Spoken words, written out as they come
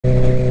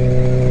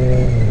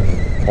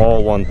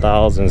all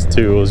 1000s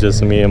too. It was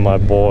just me and my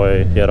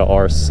boy. He had an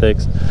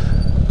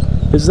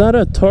R6. Is that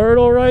a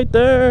turtle right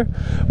there?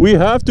 We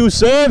have to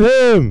save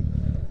him!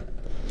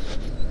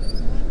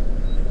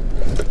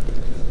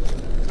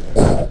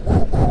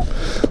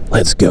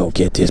 Let's go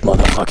get this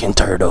motherfucking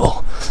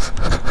turtle.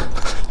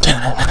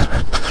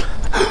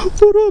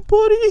 What up,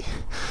 buddy?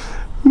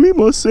 We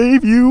must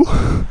save you.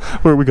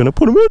 Where are we gonna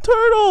put him in a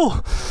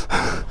turtle?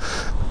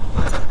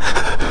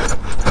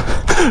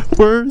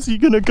 Where is he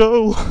gonna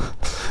go?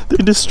 They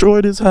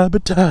destroyed his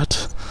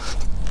habitat.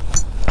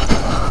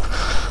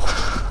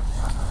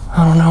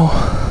 I don't know.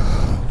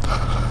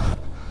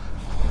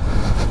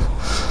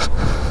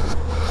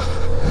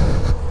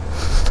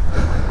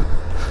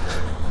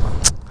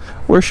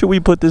 Where should we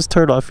put this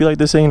turtle? I feel like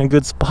this ain't a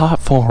good spot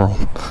for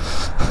him.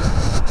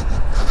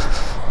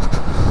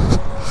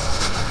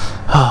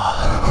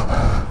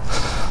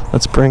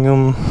 Let's bring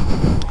him.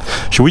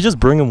 Should we just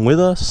bring him with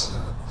us?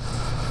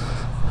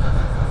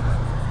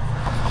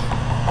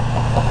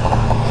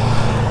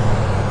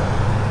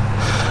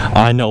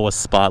 I know a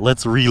spot.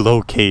 Let's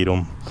relocate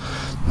him.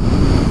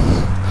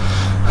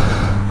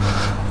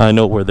 I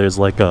know where there's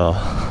like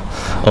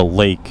a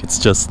lake. It's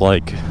just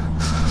like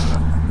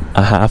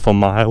a half a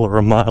mile or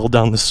a mile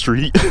down the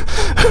street.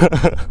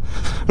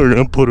 We're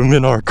gonna put him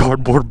in our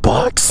cardboard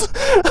box.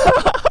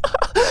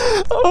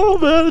 Oh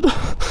man,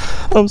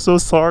 I'm so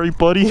sorry,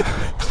 buddy.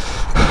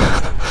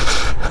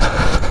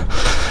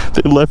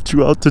 They left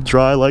you out to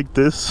dry like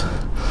this.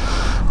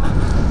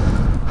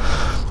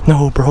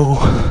 No, bro,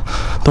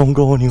 don't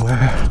go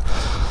anywhere.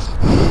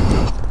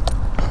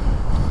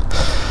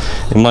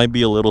 It might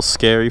be a little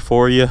scary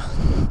for you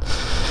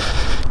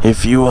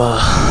if you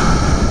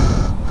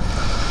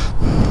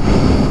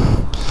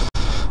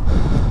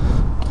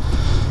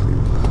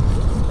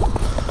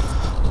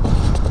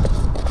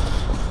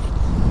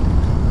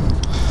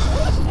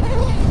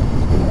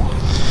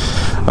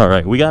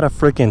Alright, we got a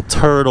freaking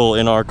turtle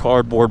in our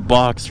cardboard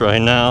box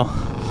right now.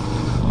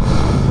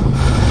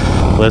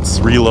 Let's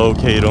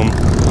relocate him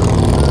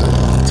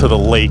to the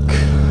lake.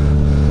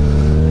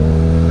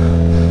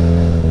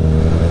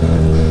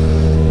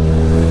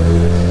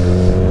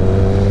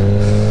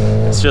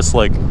 It's just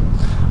like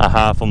a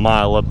half a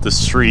mile up the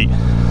street.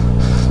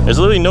 There's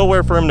literally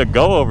nowhere for him to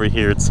go over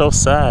here. It's so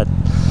sad.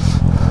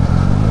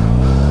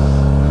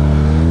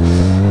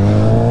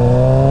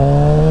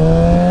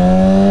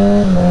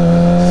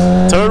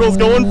 Turtle's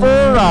going for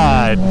a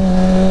ride.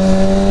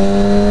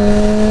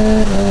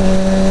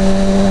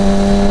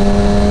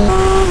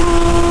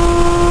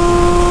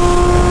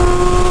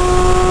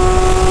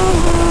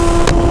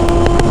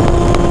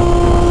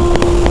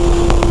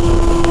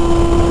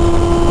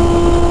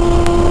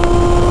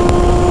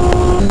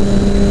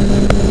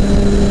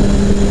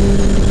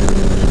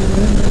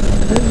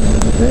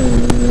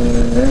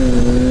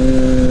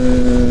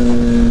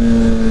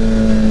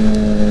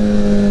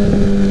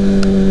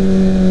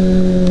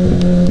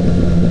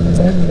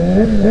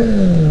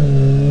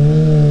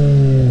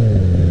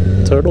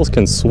 Turtles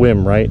can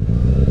swim, right?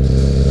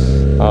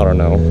 I don't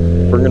know.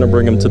 We're gonna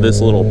bring them to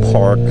this little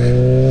park,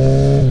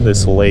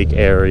 this lake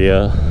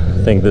area.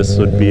 I think this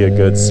would be a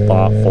good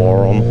spot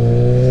for them.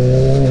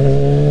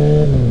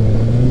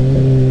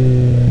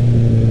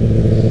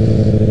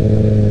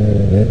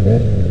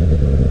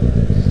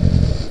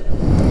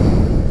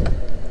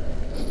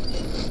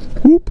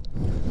 Whoop.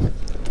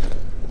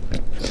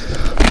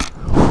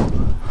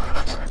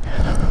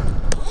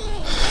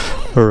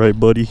 All right,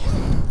 buddy.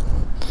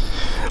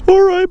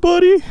 Alright,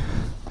 buddy.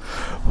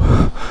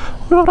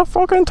 We got a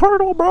fucking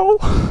turtle, bro.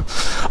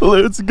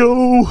 Let's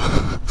go.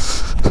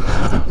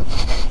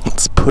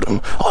 Let's put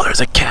him. Oh,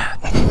 there's a cat.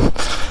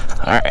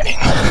 Alright.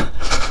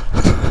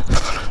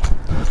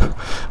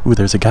 Ooh,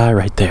 there's a guy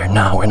right there.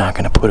 No, we're not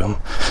gonna put him.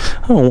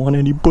 I don't want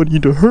anybody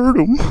to hurt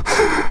him.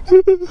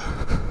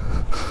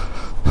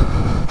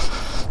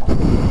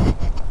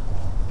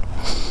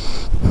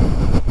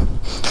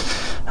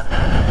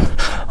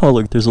 Oh,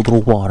 look, there's a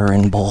little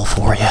watering bowl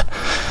for you.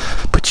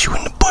 Put you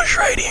in the bush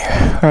right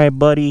here. Alright,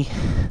 buddy.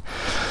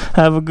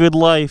 Have a good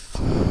life.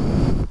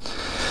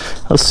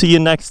 I'll see you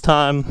next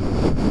time.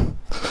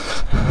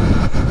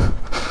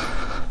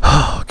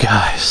 Oh,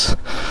 guys.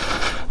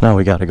 Now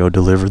we gotta go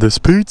deliver this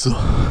pizza.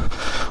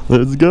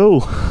 Let's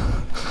go.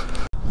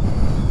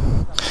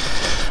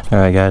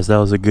 Alright, guys, that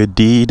was a good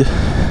deed.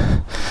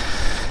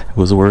 It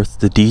was worth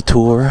the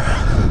detour.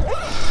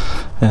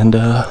 And,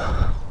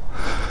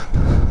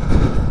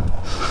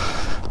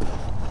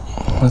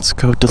 let's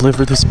go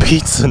deliver this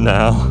pizza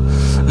now.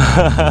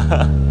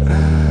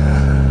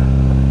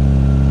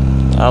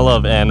 I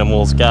love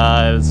animals,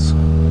 guys.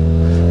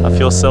 I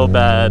feel so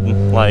bad,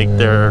 like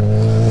their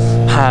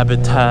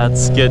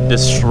habitats get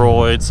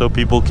destroyed so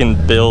people can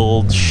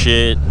build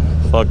shit,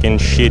 fucking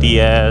shitty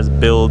ass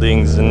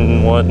buildings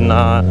and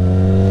whatnot.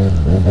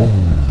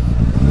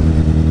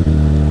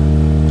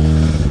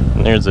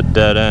 And there's a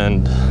dead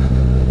end.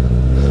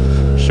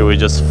 Should we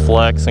just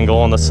flex and go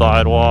on the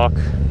sidewalk?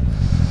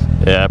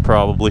 Yeah, I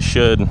probably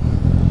should.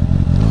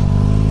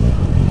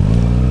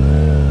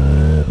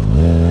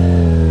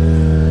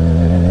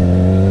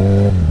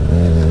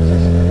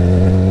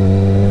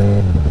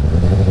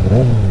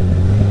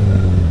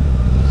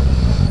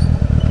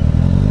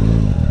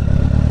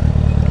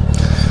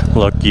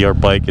 lucky our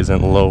bike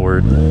isn't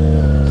lowered.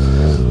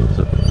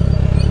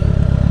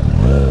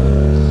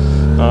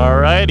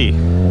 Alrighty,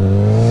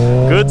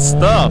 good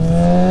stuff.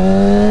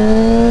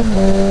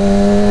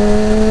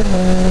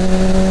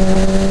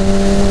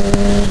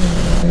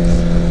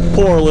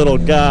 Poor little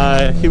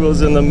guy, he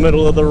was in the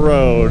middle of the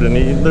road and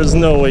there's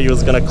no way he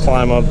was gonna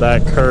climb up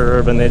that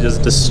curb, and they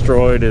just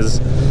destroyed his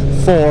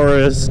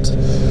forest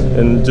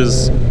and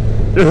just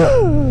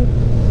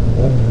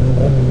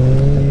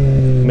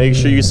make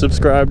sure you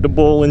subscribe to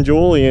Bull and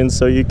Julian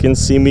so you can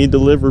see me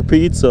deliver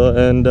pizza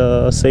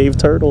and save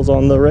turtles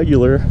on the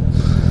regular.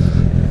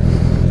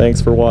 Thanks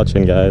for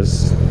watching,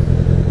 guys.